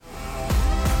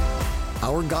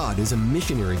Our God is a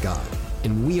missionary God,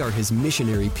 and we are His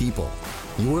missionary people.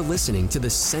 You're listening to The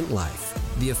Sent Life,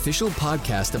 the official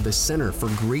podcast of the Center for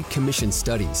Great Commission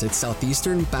Studies at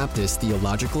Southeastern Baptist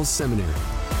Theological Seminary.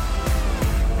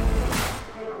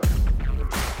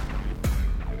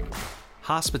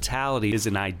 Hospitality is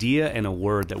an idea and a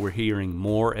word that we're hearing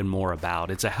more and more about.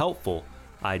 It's a helpful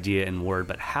idea and word,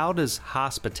 but how does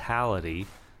hospitality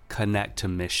connect to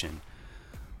mission?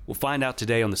 We'll find out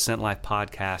today on the Sent Life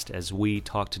podcast as we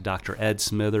talk to Dr. Ed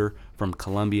Smither from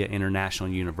Columbia International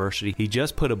University. He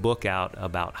just put a book out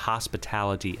about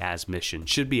hospitality as mission.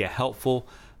 Should be a helpful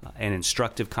and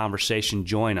instructive conversation.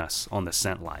 Join us on the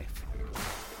Sent Life.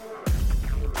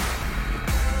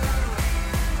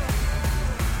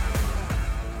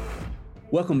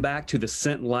 Welcome back to the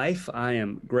Sent Life. I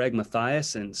am Greg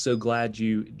Mathias, and so glad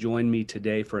you joined me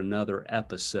today for another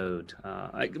episode.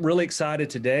 I'm really excited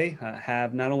today. I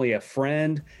have not only a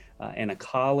friend and a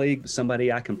colleague,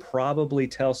 somebody I can probably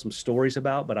tell some stories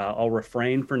about, but I'll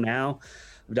refrain for now.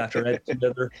 Dr. Ed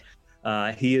Smither.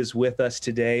 He is with us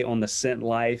today on the Sent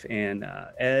Life, and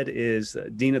Ed is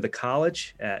Dean of the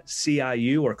College at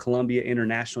CIU, or Columbia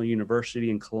International University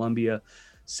in Columbia,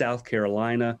 South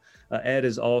Carolina. Ed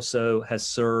has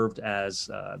served as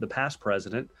the past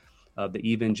president of the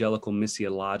Evangelical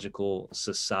Missiological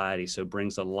Society, so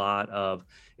brings a lot of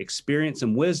experience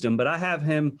and wisdom. But I have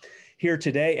him here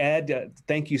today. Ed,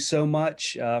 thank you so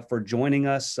much for joining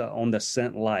us on the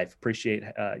Sent Life. Appreciate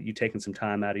you taking some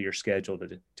time out of your schedule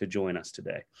to join us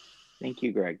today. Thank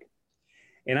you, Greg.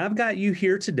 And I've got you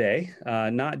here today,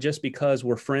 not just because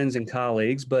we're friends and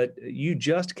colleagues, but you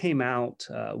just came out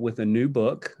with a new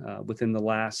book within the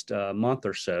last month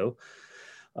or so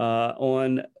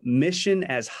on mission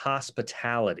as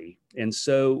hospitality. And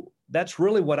so that's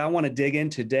really what I want to dig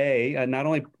in today. Not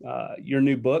only your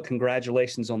new book,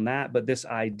 congratulations on that, but this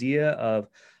idea of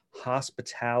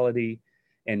hospitality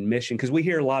and mission, because we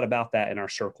hear a lot about that in our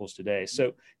circles today.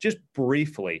 So just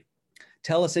briefly,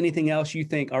 tell us anything else you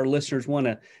think our listeners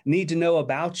need to know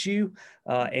about you,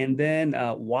 and then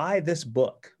why this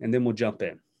book, and then we'll jump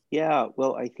in. Yeah,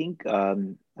 well, I think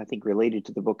related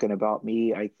to the book and about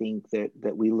me, I think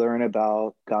that we learn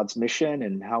about God's mission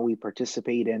and how we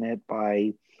participate in it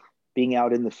by being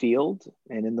out in the field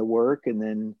and in the work, and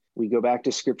then we go back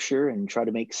to Scripture and try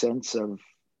to make sense of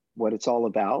what it's all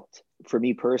about. For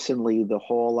me personally, the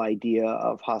whole idea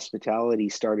of hospitality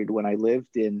started when I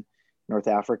lived in North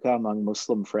Africa among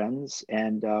Muslim friends.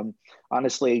 And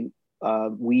honestly,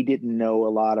 we didn't know a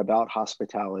lot about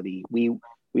hospitality. We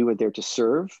were there to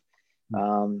serve,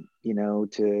 to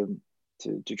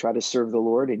try to serve the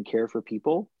Lord and care for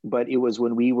people. But it was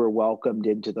when we were welcomed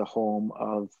into the home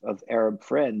of Arab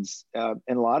friends, and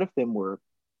a lot of them were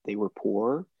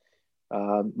poor.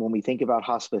 When we think about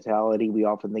hospitality, we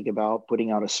often think about putting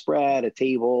out a spread, a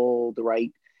table, the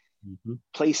right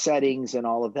place settings and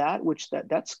all of that, which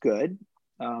that's good.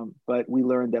 But we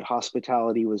learned that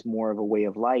hospitality was more of a way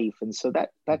of life. And so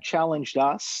that challenged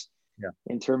us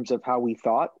in terms of how we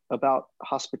thought about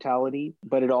hospitality.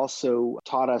 But it also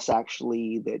taught us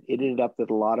actually that it ended up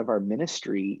that a lot of our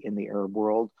ministry in the Arab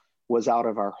world was out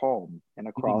of our home and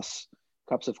across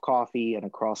cups of coffee and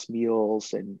across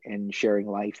meals and sharing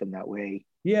life in that way.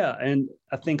 Yeah, and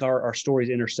I think our stories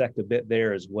intersect a bit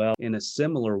there as well. In a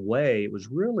similar way, it was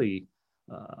really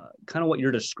kind of what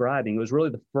you're describing. It was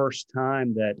really the first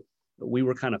time that we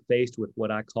were kind of faced with what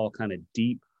I call kind of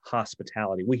deep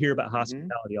hospitality. We hear about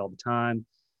hospitality all the time,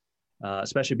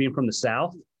 especially being from the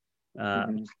South.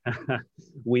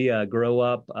 We grow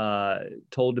up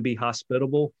told to be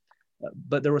hospitable,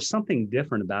 but there was something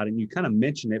different about it. And you kind of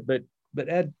mentioned it, but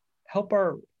Ed, help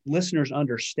our listeners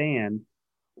understand.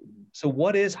 So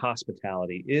what is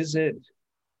hospitality? Is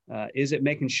it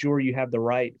making sure you have the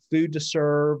right food to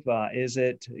serve? Is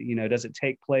it, does it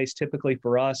take place? Typically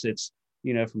for us, it's,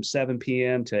 from 7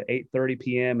 p.m. to 8:30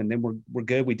 p.m. and then we're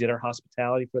good. We did our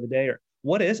hospitality for the day. Or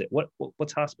what is it?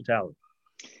 What's hospitality?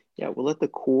 Yeah, well, at the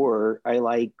core, I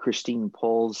like Christine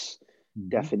Pohl's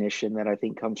definition that I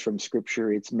think comes from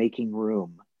Scripture. It's making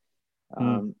room.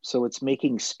 So it's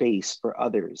making space for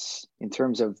others. In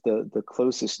terms of the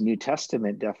closest New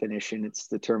Testament definition, it's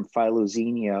the term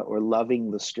philoxenia, or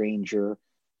loving the stranger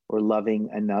or loving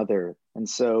another. And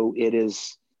so it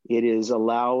is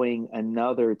allowing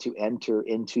another to enter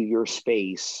into your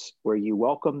space where you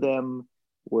welcome them,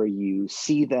 where you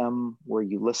see them, where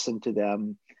you listen to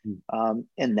them.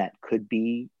 And that could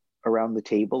be around the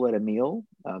table at a meal.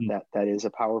 That is a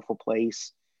powerful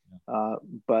place.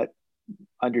 But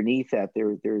underneath that,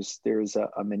 there's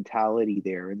a mentality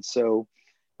there. And so,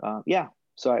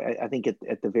 so I think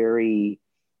at the very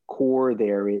core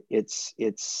there, it's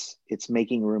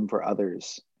making room for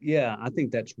others. Yeah, I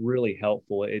think that's really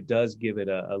helpful. It does give it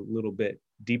a little bit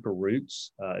deeper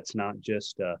roots. It's not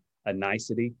just a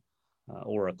nicety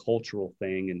or a cultural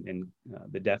thing. And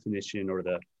the definition or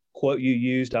the quote you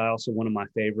used, one of my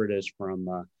favorite is from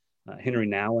Henry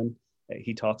Nouwen.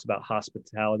 He talks about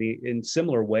hospitality in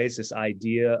similar ways, this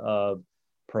idea of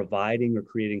providing or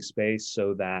creating space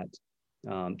so that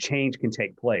change can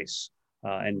take place.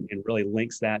 And really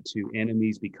links that to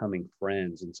enemies becoming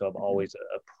friends. And so I've always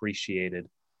appreciated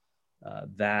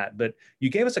that. But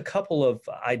you gave us a couple of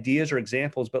ideas or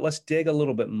examples, but let's dig a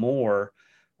little bit more.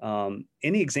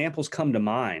 Any examples come to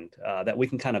mind that we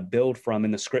can kind of build from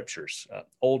in the scriptures,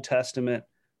 Old Testament,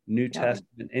 New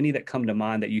Testament, any that come to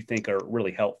mind that you think are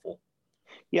really helpful?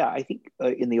 Yeah, I think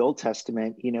in the Old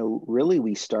Testament, really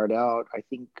we start out, I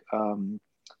think,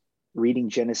 reading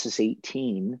Genesis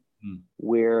 18,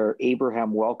 where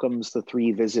Abraham welcomes the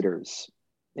three visitors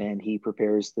and he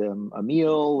prepares them a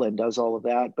meal and does all of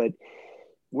that. But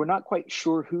we're not quite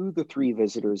sure who the three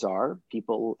visitors are.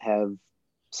 People have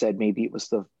said maybe it was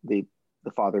the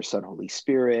Father, Son, Holy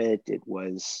Spirit. It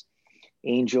was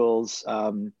angels.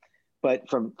 But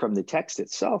from the text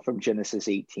itself, from Genesis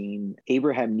 18,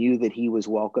 Abraham knew that he was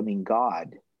welcoming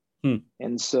God.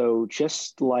 And so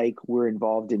just like we're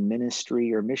involved in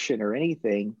ministry or mission or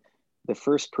anything, the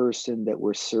first person that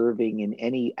we're serving in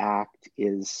any act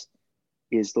is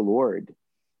the Lord.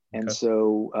 Okay.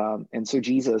 And so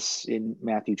Jesus in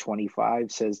Matthew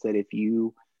 25 says that if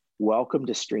you welcomed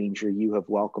a stranger, you have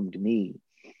welcomed me.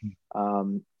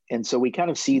 And so we kind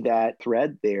of see that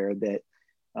thread there that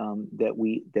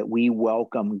we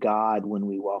welcome God when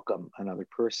we welcome another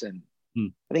person.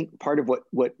 I think part of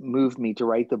what moved me to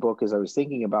write the book as I was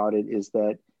thinking about it is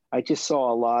that I just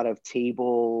saw a lot of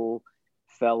table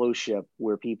fellowship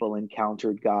where people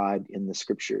encountered God in the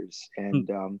scriptures.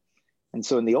 And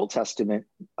so in the Old Testament,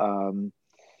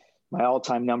 my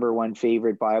all-time number one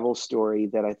favorite Bible story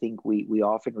that I think we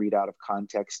often read out of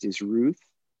context is Ruth.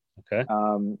 Okay.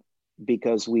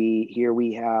 Because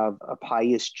we have a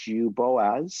pious Jew,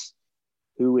 Boaz,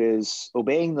 who is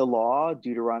obeying the law,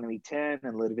 Deuteronomy 10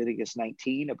 and Leviticus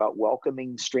 19, about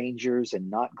welcoming strangers and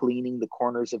not gleaning the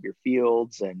corners of your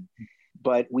fields.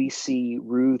 But we see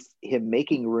him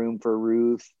making room for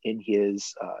Ruth in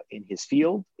his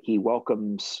field. He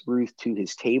welcomes Ruth to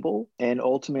his table. And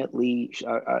ultimately,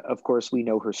 of course, we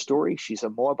know her story. She's a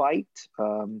Moabite.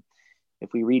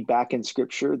 If we read back in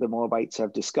scripture, the Moabites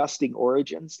have disgusting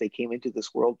origins. They came into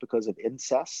this world because of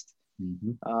incest.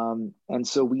 And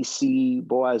so we see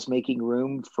Boaz making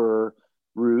room for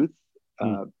Ruth.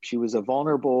 She was a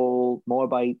vulnerable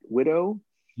Moabite widow.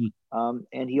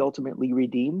 And he ultimately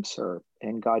redeems her,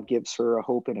 and God gives her a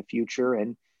hope and a future.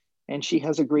 And she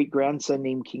has a great grandson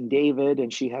named King David,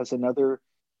 and she has another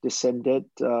descendant,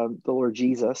 the Lord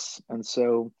Jesus. And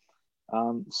so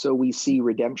we see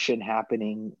redemption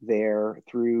happening there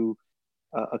through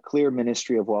a clear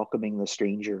ministry of welcoming the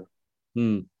stranger.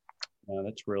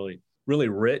 That's really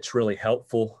rich, really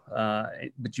helpful.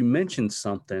 But you mentioned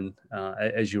something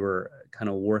as you were kind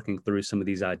of working through some of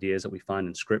these ideas that we find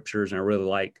in scriptures, and I really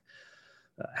like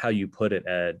how you put it,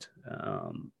 Ed.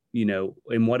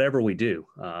 In whatever we do,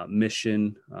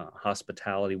 mission,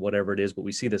 hospitality, whatever it is, but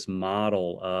we see this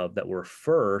model of that we're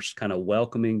first kind of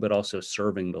welcoming, but also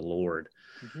serving the Lord,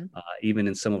 even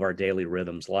in some of our daily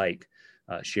rhythms, like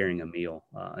sharing a meal.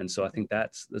 And so I think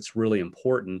that's really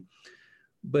important.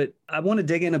 But I want to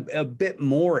dig in a bit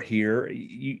more here.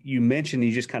 You mentioned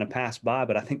you just kind of passed by,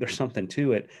 but I think there's something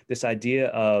to it. This idea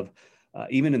of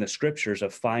even in the scriptures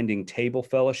of finding table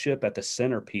fellowship at the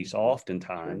centerpiece,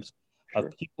 oftentimes of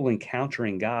people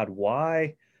encountering God.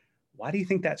 Why do you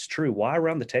think that's true? Why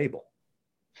around the table?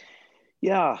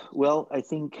 Yeah, well, I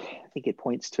think it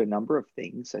points to a number of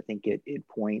things. I think it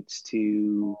points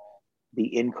to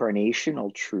the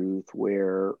incarnational truth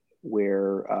where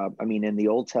in the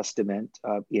Old Testament,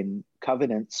 in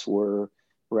covenants were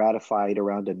ratified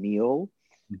around a meal.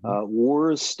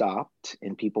 Wars stopped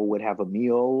and people would have a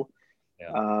meal.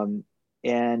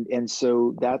 And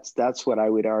so that's what I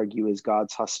would argue is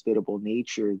God's hospitable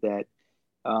nature, that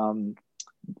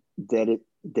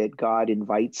God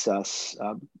invites us.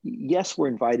 Yes, we're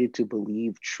invited to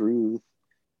believe truth,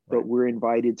 but we're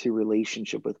invited to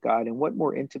relationship with God. And what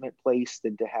more intimate place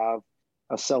than to have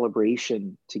a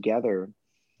celebration together?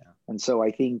 And so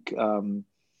I think, when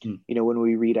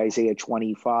we read Isaiah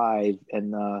 25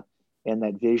 and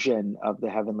that vision of the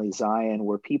heavenly Zion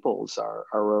where peoples are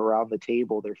around the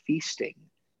table, they're feasting,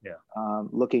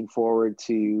 looking forward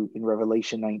to, in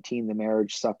Revelation 19, the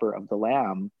marriage supper of the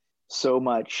Lamb. So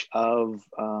much of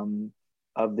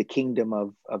of the kingdom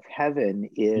of heaven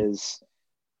is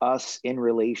us in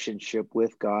relationship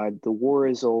with God. The war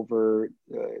is over,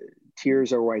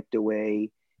 tears are wiped away,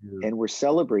 and we're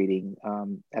celebrating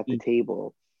at the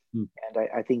table. And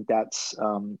I think that's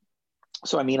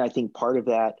so. I mean, I think part of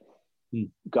that,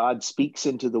 God speaks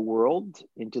into the world,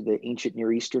 into the ancient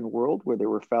Near Eastern world where there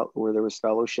was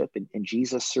fellowship, and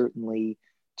Jesus certainly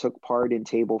took part in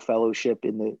table fellowship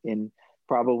in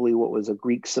probably what was a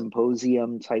Greek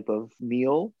symposium type of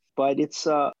meal. But it's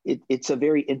a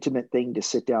very intimate thing to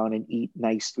sit down and eat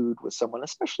nice food with someone,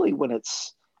 especially when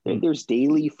there's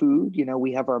daily food. You know,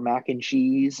 we have our mac and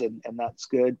cheese, and that's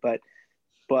good. But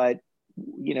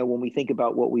you know, when we think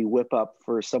about what we whip up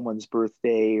for someone's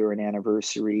birthday or an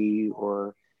anniversary,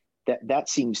 or that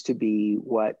seems to be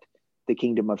what the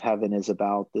kingdom of heaven is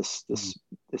about, this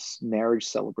marriage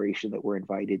celebration that we're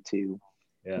invited to.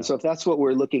 Yeah. And so if that's what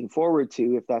we're looking forward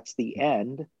to, if that's the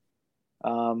end,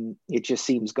 it just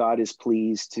seems God is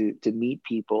pleased to meet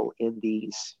people in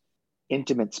these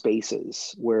intimate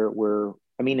spaces where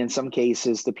I mean, in some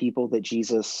cases, the people that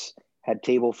Jesus had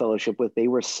table fellowship with, they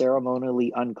were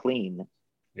ceremonially unclean.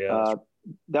 Yeah.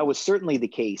 That was certainly the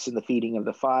case in the feeding of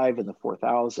the 5 and the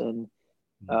 4,000.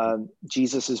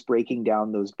 Jesus is breaking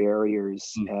down those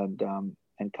barriers and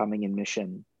coming in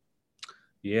mission.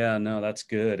 Yeah, no, that's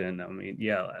good. And I mean,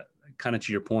 yeah, kind of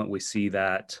to your point, we see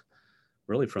that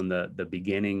really from the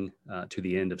beginning to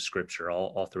the end of Scripture,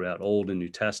 all throughout Old and New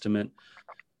Testament.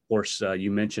 Of course, you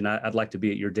mentioned I'd like to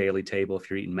be at your daily table if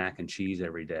you're eating mac and cheese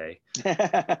every day.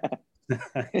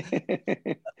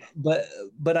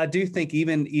 But I do think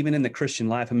even in the Christian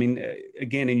life, I mean,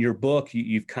 again, in your book,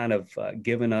 you've kind of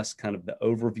given us kind of the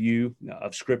overview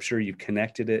of Scripture. You've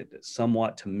connected it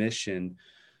somewhat to mission.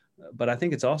 But I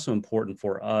think it's also important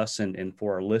for us and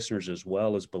for our listeners as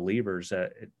well as believers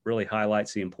that it really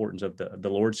highlights the importance of the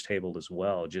Lord's table as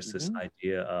well. Just this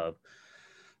idea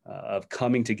of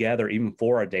coming together even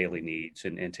for our daily needs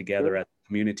and together as a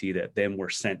community that then we're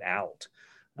sent out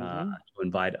to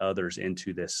invite others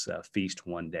into this feast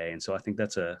one day. And so I think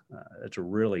that's a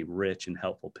really rich and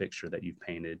helpful picture that you've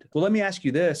painted. Well, let me ask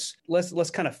you this.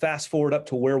 Let's kind of fast forward up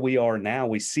to where we are now.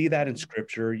 We see that in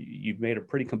Scripture. You've made a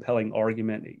pretty compelling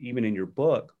argument, even in your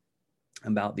book,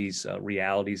 about these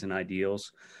realities and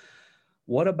ideals.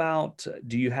 What about,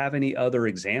 do you have any other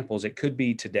examples? It could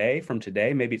be from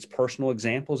today, maybe it's personal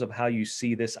examples of how you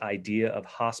see this idea of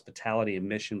hospitality and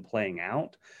mission playing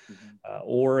out.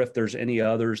 Or if there's any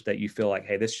others that you feel like,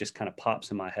 hey, this just kind of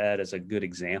pops in my head as a good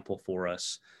example for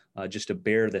us, just to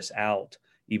bear this out,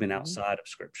 even outside of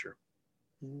Scripture.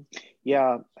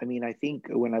 Yeah, I mean, I think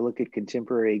when I look at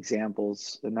contemporary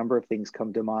examples, a number of things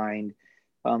come to mind.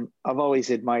 I've always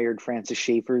admired Francis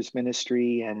Schaeffer's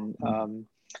ministry, and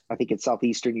I think at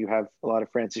Southeastern you have a lot of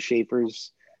Francis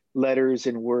Schaeffer's letters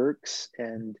and works.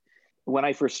 And when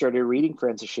I first started reading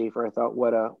Francis Schaeffer, I thought,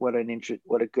 what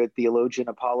a good theologian,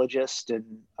 apologist. And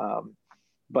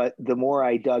but the more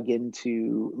I dug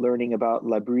into learning about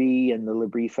L'Abri and the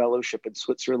L'Abri Fellowship in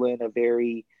Switzerland, a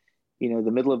very, the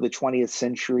middle of the 20th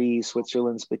century,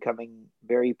 Switzerland's becoming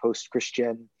very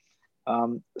post-Christian.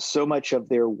 So much of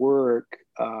their work,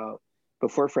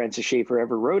 before Francis Schaeffer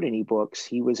ever wrote any books,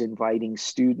 he was inviting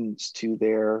students to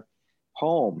their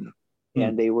home,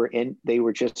 and they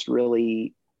were just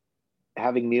really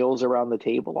having meals around the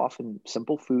table, often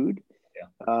simple food.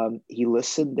 Yeah. He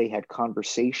listened, they had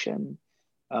conversation.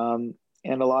 And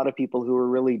a lot of people who were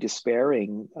really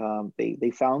despairing,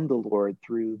 they found the Lord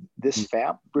through this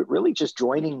really just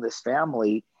joining this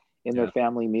family in their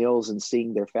family meals and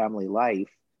seeing their family life.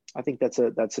 I think that's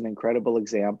an incredible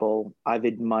example. I've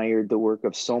admired the work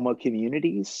of Soma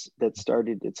Communities that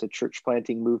started, it's a church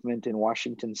planting movement in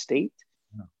Washington State,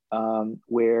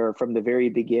 where from the very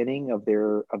beginning of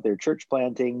their church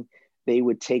planting, they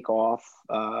would take off,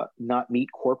 not meet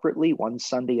corporately one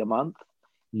Sunday a month.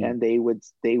 And they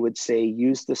would say,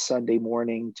 use this Sunday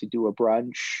morning to do a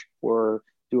brunch or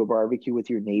do a barbecue with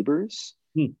your neighbors.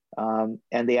 And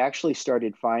they actually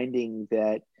started finding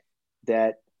that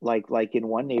like in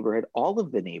one neighborhood, all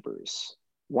of the neighbors,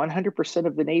 100%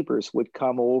 of the neighbors would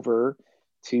come over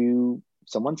to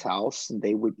someone's house, and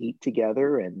they would eat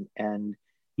together and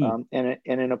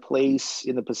in a place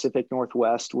in the Pacific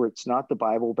Northwest where it's not the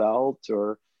Bible Belt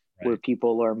or where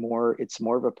people are it's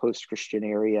more of a post-Christian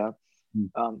area.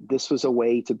 This was a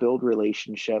way to build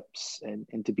relationships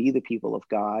and to be the people of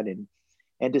God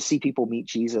and to see people meet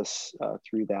Jesus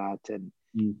through that. And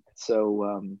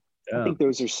so I think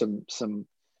those are some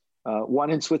one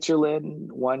in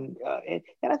Switzerland, one, and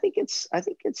I think it's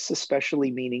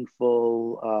especially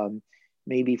meaningful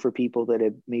maybe for people that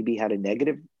have maybe had a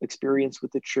negative experience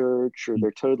with the church, or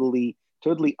they're totally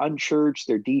totally unchurched,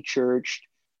 they're de-churched.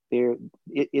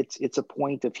 It's a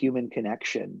point of human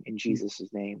connection in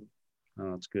Jesus's name.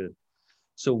 Oh, that's good.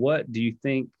 So what do you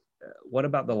think, what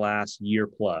about the last year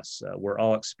plus? We're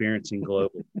all experiencing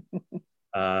global.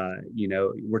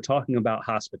 We're talking about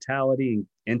hospitality and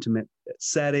intimate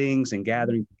settings and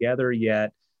gathering together,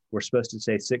 yet we're supposed to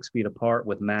stay 6 feet apart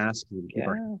with masks and keep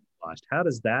our hands washed. How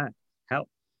has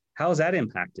that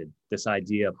impacted this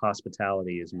idea of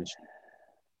hospitality as mission?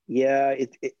 Yeah,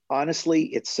 it honestly,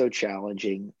 it's so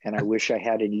challenging, and I wish I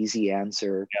had an easy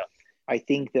answer. Yeah. I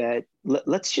think that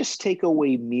let's just take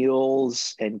away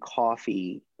meals and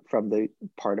coffee from the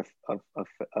part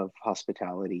of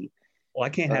hospitality. Well, I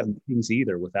can't have things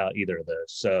either without either of those.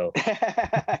 So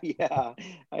yeah,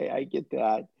 I get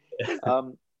that.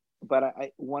 But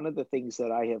one of the things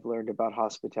that I have learned about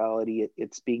hospitality,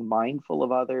 it's being mindful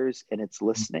of others and it's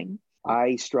listening.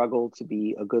 I struggle to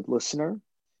be a good listener,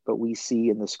 but we see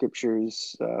in the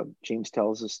scriptures, James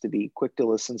tells us to be quick to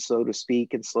listen, slow to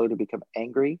speak, and slow to become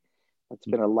angry. That's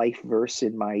been a life verse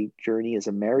in my journey as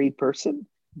a married person.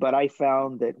 But I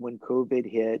found that when COVID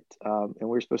hit, and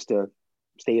we're supposed to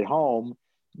stay at home,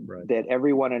 right, that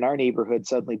everyone in our neighborhood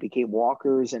suddenly became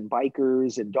walkers and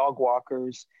bikers and dog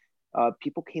walkers.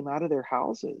 People came out of their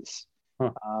houses.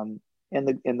 Huh. And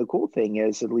the cool thing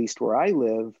is, at least where I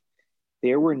live,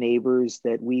 there were neighbors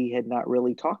that we had not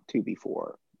really talked to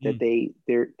before, that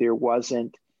there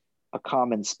wasn't a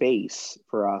common space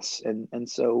for us. And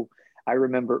so I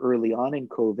remember early on in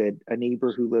COVID, a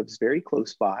neighbor who lives very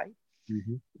close by,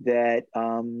 that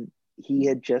he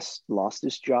had just lost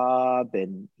his job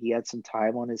and he had some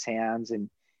time on his hands and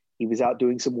he was out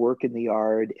doing some work in the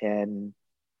yard and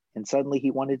suddenly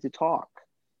he wanted to talk.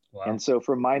 Wow. And so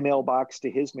from my mailbox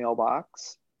to his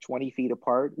mailbox, 20 feet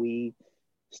apart, we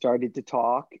started to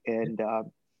talk and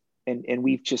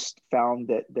we've just found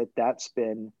that's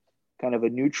been kind of a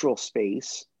neutral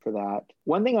space for that.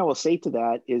 One thing I will say to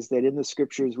that is that in the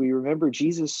scriptures, we remember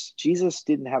Jesus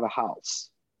didn't have a house.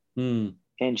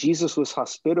 And Jesus was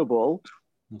hospitable.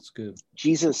 That's good.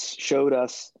 Jesus showed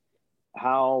us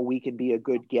how we can be a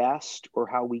good guest or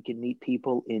how we can meet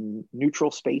people in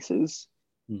neutral spaces,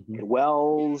 in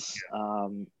wells,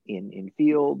 in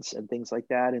fields and things like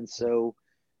that. And so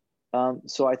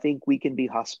I think we can be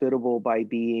hospitable by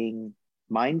being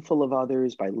mindful of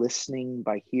others, by listening,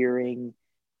 by hearing,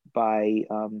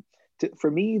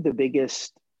 for me, the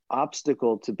biggest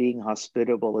obstacle to being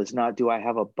hospitable is not, do I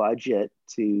have a budget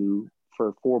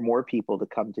for 4 more people to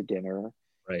come to dinner?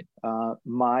 Right.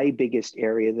 My biggest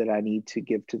area that I need to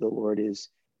give to the Lord is,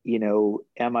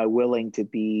 am I willing to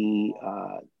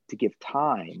give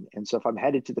time? And so if I'm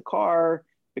headed to the car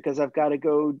because I've got to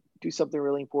go do something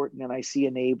really important and I see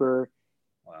a neighbor,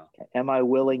 wow, am I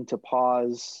willing to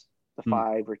pause the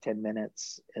 5 or 10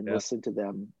 minutes and listen to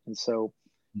them? And so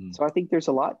I think there's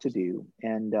a lot to do.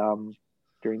 And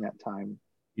during that time.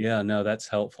 Yeah, no, that's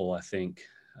helpful. I think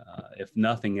if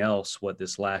nothing else, what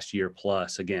this last year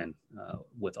plus, again,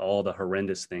 with all the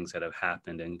horrendous things that have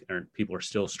happened and people are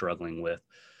still struggling with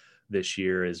this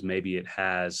year, is maybe it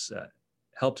has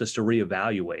helped us to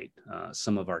reevaluate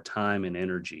some of our time and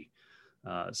energy,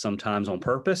 sometimes on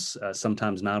purpose,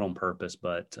 sometimes not on purpose,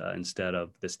 but instead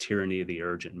of this tyranny of the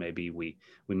urgent, maybe we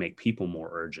make people more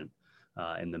urgent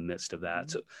in the midst of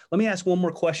that. So let me ask one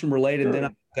more question related, and then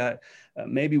I've got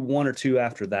maybe one or two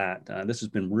after that. This has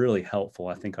been really helpful.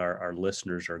 I think our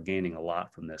listeners are gaining a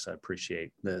lot from this. I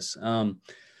appreciate this.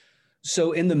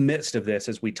 So in the midst of this,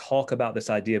 as we talk about this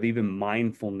idea of even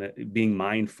mindfulness, being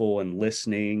mindful and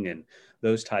listening and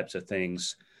those types of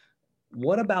things,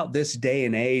 what about this day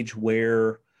and age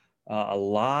where a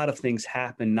lot of things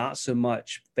happen, not so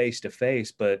much face to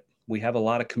face, but we have a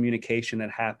lot of communication that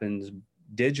happens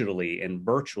digitally and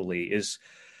virtually?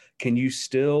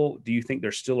 Do you think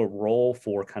there's still a role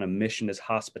for kind of mission as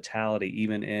hospitality,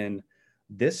 even in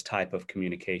this type of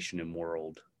communication and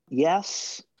world?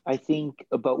 Yes, I think,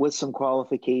 but with some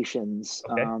qualifications.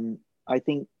 Okay. I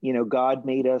think, God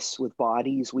made us with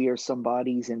bodies. We are some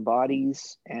bodies in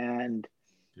bodies. And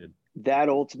good. That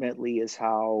ultimately is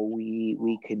how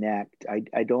we connect.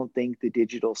 I don't think the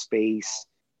digital space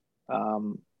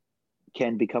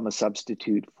can become a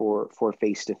substitute for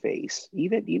face-to-face,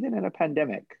 even in a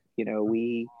pandemic.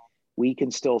 We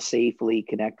can still safely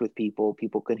connect with people.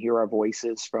 People can hear our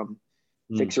voices from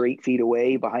 6 or 8 feet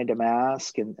away behind a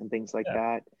mask and things like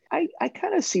that. I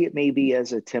kind of see it maybe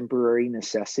as a temporary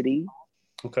necessity.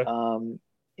 Okay.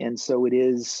 And so it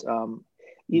is,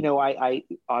 I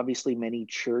obviously many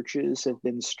churches have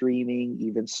been streaming,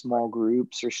 even small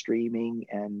groups are streaming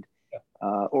and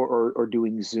or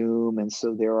doing Zoom. And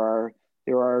so there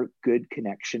are good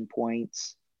connection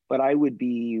points. but I would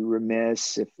be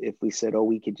remiss if we said, oh,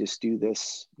 we could just do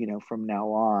this, from now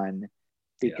on,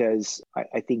 because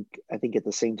I think at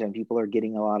the same time people are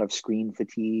getting a lot of screen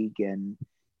fatigue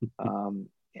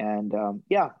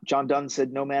John Donne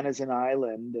said no man is an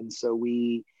island, and so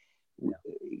I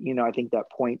think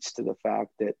that points to the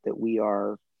fact that we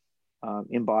are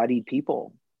embodied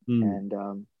people, and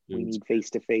we need face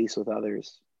to face with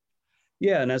others.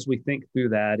 Yeah, and as we think through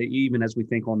that, even as we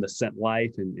think on the Sent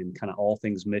Life and kind of all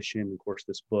things mission, of course,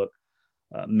 this book,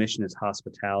 Mission is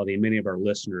Hospitality, and many of our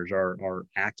listeners are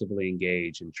actively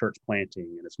engaged in church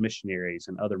planting and as missionaries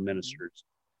and other ministers.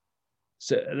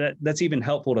 So that's even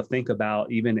helpful to think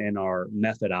about, even in our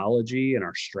methodology and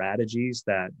our strategies,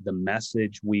 that the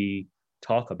message we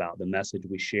talk about, the message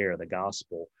we share, the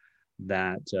gospel,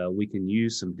 that we can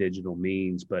use some digital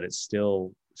means, but it's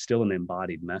still an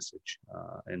embodied message.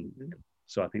 And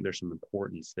so I think there's some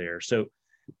importance there. So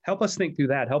help us think through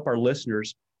that. Help our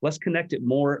listeners. Let's connect it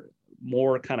more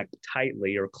kind of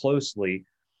tightly or closely.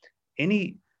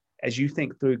 As you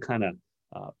think through kind of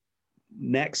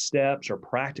next steps or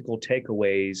practical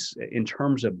takeaways in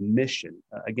terms of mission.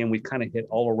 Again, we've kind of hit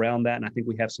all around that, and I think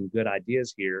we have some good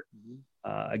ideas here.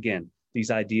 Again,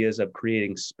 these ideas of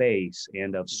creating space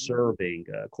and of serving,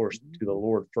 of course, to the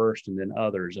Lord first and then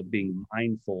others, of being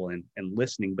mindful and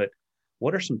listening. But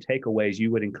what are some takeaways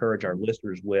you would encourage our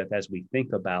listeners with as we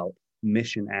think about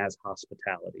mission as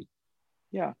hospitality?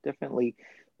 Yeah, definitely.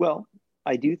 Well,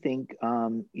 I do think,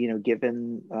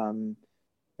 given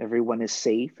everyone is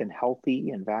safe and healthy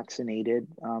and vaccinated,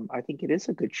 I think it is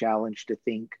a good challenge to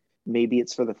think, maybe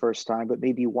it's for the first time, but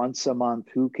maybe once a month,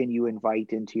 who can you invite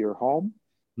into your home?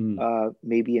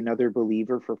 Maybe another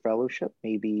believer for fellowship,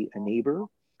 maybe a neighbor,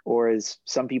 or as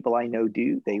some people I know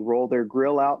do, they roll their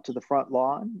grill out to the front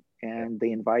lawn and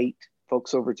they invite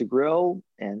folks over to grill.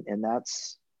 And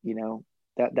that's,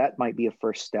 that might be a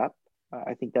first step.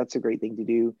 I think that's a great thing to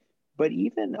do. But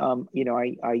even,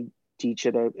 I teach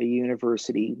at a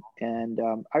university, and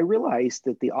I realized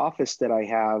that the office that I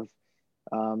have,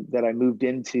 that I moved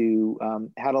into,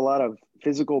 had a lot of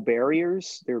physical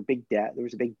barriers. There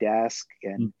was a big desk,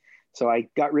 and so I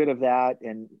got rid of that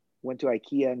and went to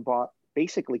IKEA and bought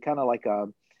basically kind of like a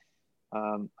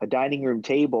dining room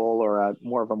table, or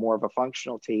more of a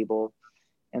functional table.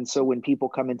 And so when people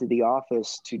come into the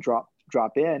office to drop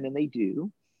in, and they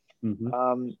do,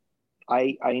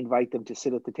 I invite them to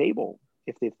sit at the table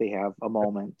if they have a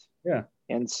moment. Yeah.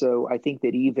 And so I think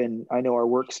that I know our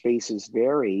workspaces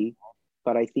vary,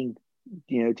 but I think,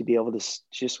 to be able to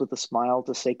just with a smile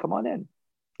to say, come on in.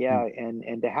 Yeah.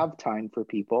 And to have time for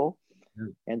people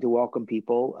and to welcome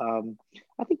people.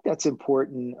 I think that's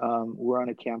important. We're on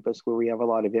a campus where we have a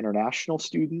lot of international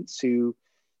students who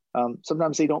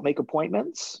sometimes they don't make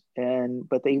appointments,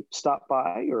 but they stop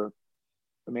by, or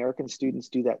American students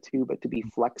do that too, but to be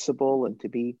flexible and to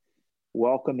be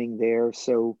welcoming there.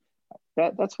 So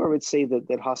that's where I would say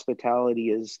that hospitality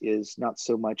is not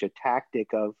so much a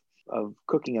tactic of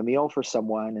cooking a meal for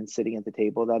someone and sitting at the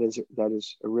table. That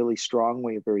is a really strong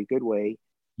way, a very good way.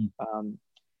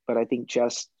 But I think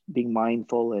just being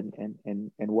mindful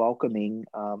and welcoming,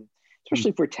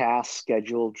 especially for task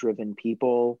schedule driven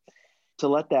people, to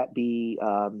let that be,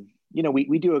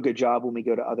 we do a good job when we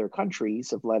go to other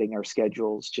countries of letting our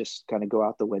schedules just kind of go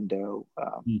out the window.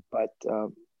 But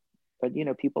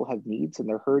people have needs and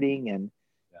they're hurting, and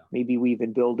maybe we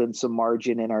even build in some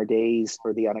margin in our days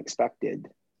for the unexpected.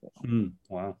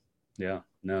 Wow. Yeah,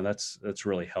 no, that's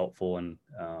really helpful. And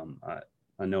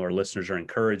I know our listeners are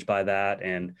encouraged by that.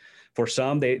 And for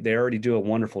some, they already do a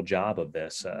wonderful job of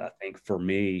this. I think for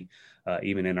me,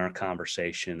 even in our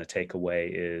conversation, the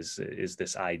takeaway is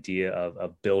this idea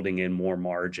of building in more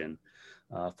margin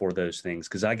for those things,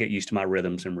 because I get used to my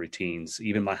rhythms and routines,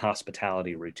 even my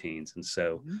hospitality routines. And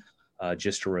so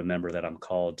just to remember that I'm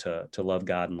called to love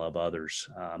God and love others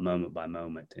moment by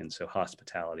moment. And so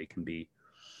hospitality can be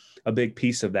a big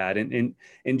piece of that. And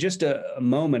in just a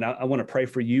moment, I want to pray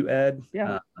for you, Ed,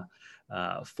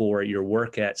 for your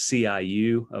work at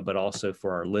CIU, but also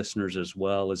for our listeners as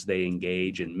well as they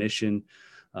engage in mission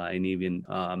and even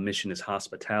mission as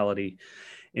hospitality.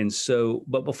 And so,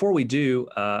 but before we do,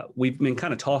 we've been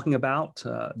kind of talking about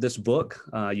this book.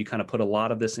 You kind of put a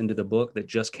lot of this into the book that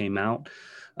just came out.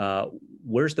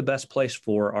 Where's the best place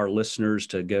for our listeners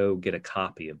to go get a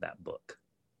copy of that book?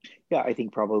 Yeah, I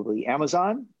think probably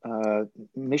Amazon,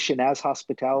 Mission as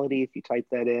Hospitality. If you type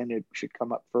that in, it should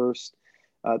come up first.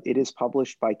 It is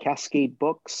published by Cascade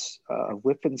Books of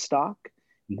Whiffenstock.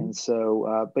 And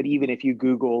so, but even if you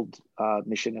Googled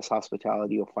Mission as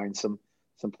Hospitality, you'll find some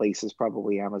places,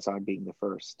 probably Amazon being the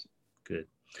first. Good.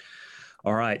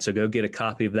 All right, so go get a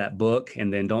copy of that book,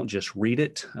 and then don't just read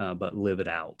it, but live it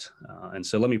out. And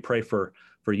so let me pray for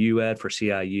you, Ed, for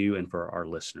CIU, and for our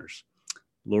listeners.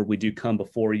 Lord, we do come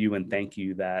before you and thank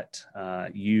you that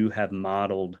you have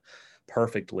modeled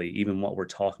perfectly even what we're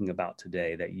talking about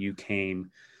today, that you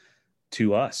came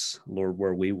to us, Lord,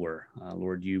 where we were.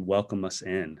 Lord, you welcome us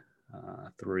in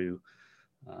through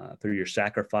your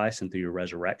sacrifice and through your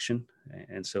resurrection.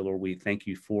 And so, Lord, we thank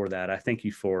you for that. I thank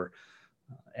you for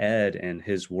Ed and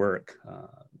his work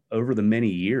over the many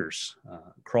years,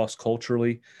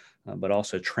 cross-culturally, but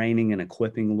also training and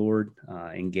equipping, Lord,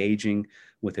 engaging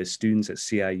with his students at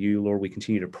CIU. Lord, we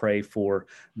continue to pray for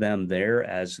them there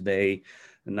as they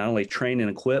not only train and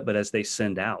equip, but as they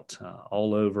send out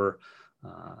all over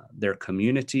their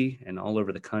community and all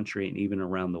over the country and even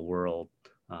around the world.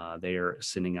 They are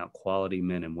sending out quality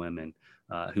men and women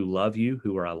who love you,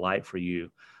 who are a light for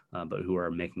you, but who are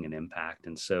making an impact.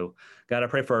 And so, God, I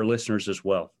pray for our listeners as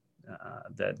well,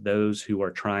 that those who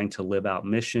are trying to live out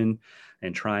mission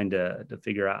and trying to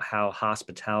figure out how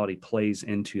hospitality plays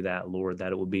into that, Lord,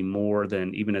 that it would be more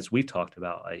than, even as we talked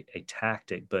about, a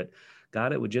tactic, but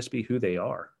God, it would just be who they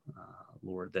are,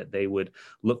 Lord, that they would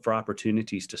look for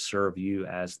opportunities to serve you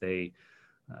as they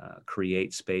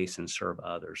create space and serve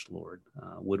others, Lord.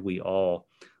 Would we all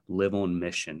live on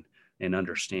mission and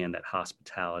understand that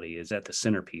hospitality is at the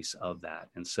centerpiece of that?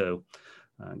 And so,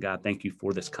 God, thank you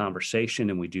for this conversation.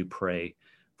 And we do pray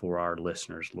for our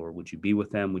listeners, Lord. Would you be with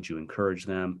them? Would you encourage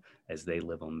them as they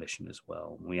live on mission as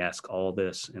well? And we ask all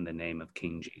this in the name of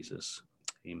King Jesus.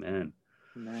 Amen.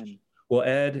 Amen. Well,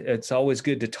 Ed, it's always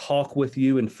good to talk with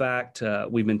you. In fact,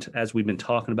 we've been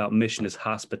talking about mission as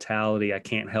hospitality, I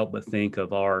can't help but think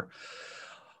of our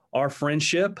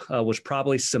friendship was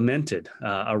probably cemented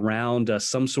around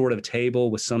some sort of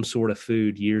table with some sort of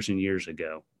food years and years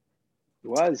ago. It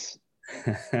was.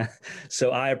 So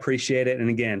I appreciate it. And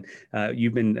again,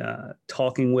 you've been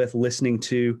listening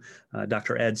to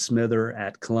Dr. Ed Smither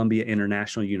at Columbia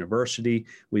International University.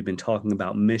 We've been talking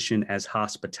about mission as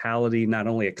hospitality, not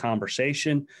only a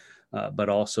conversation, but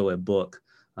also a book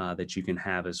that you can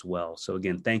have as well. So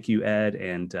again, thank you, Ed,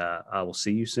 and I will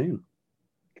see you soon.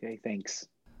 Okay, thanks.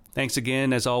 Thanks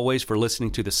again, as always, for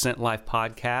listening to the Sent Life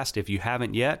podcast. If you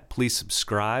haven't yet, please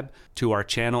subscribe to our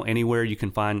channel anywhere you can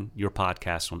find your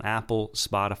podcast on Apple,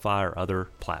 Spotify, or other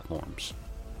platforms.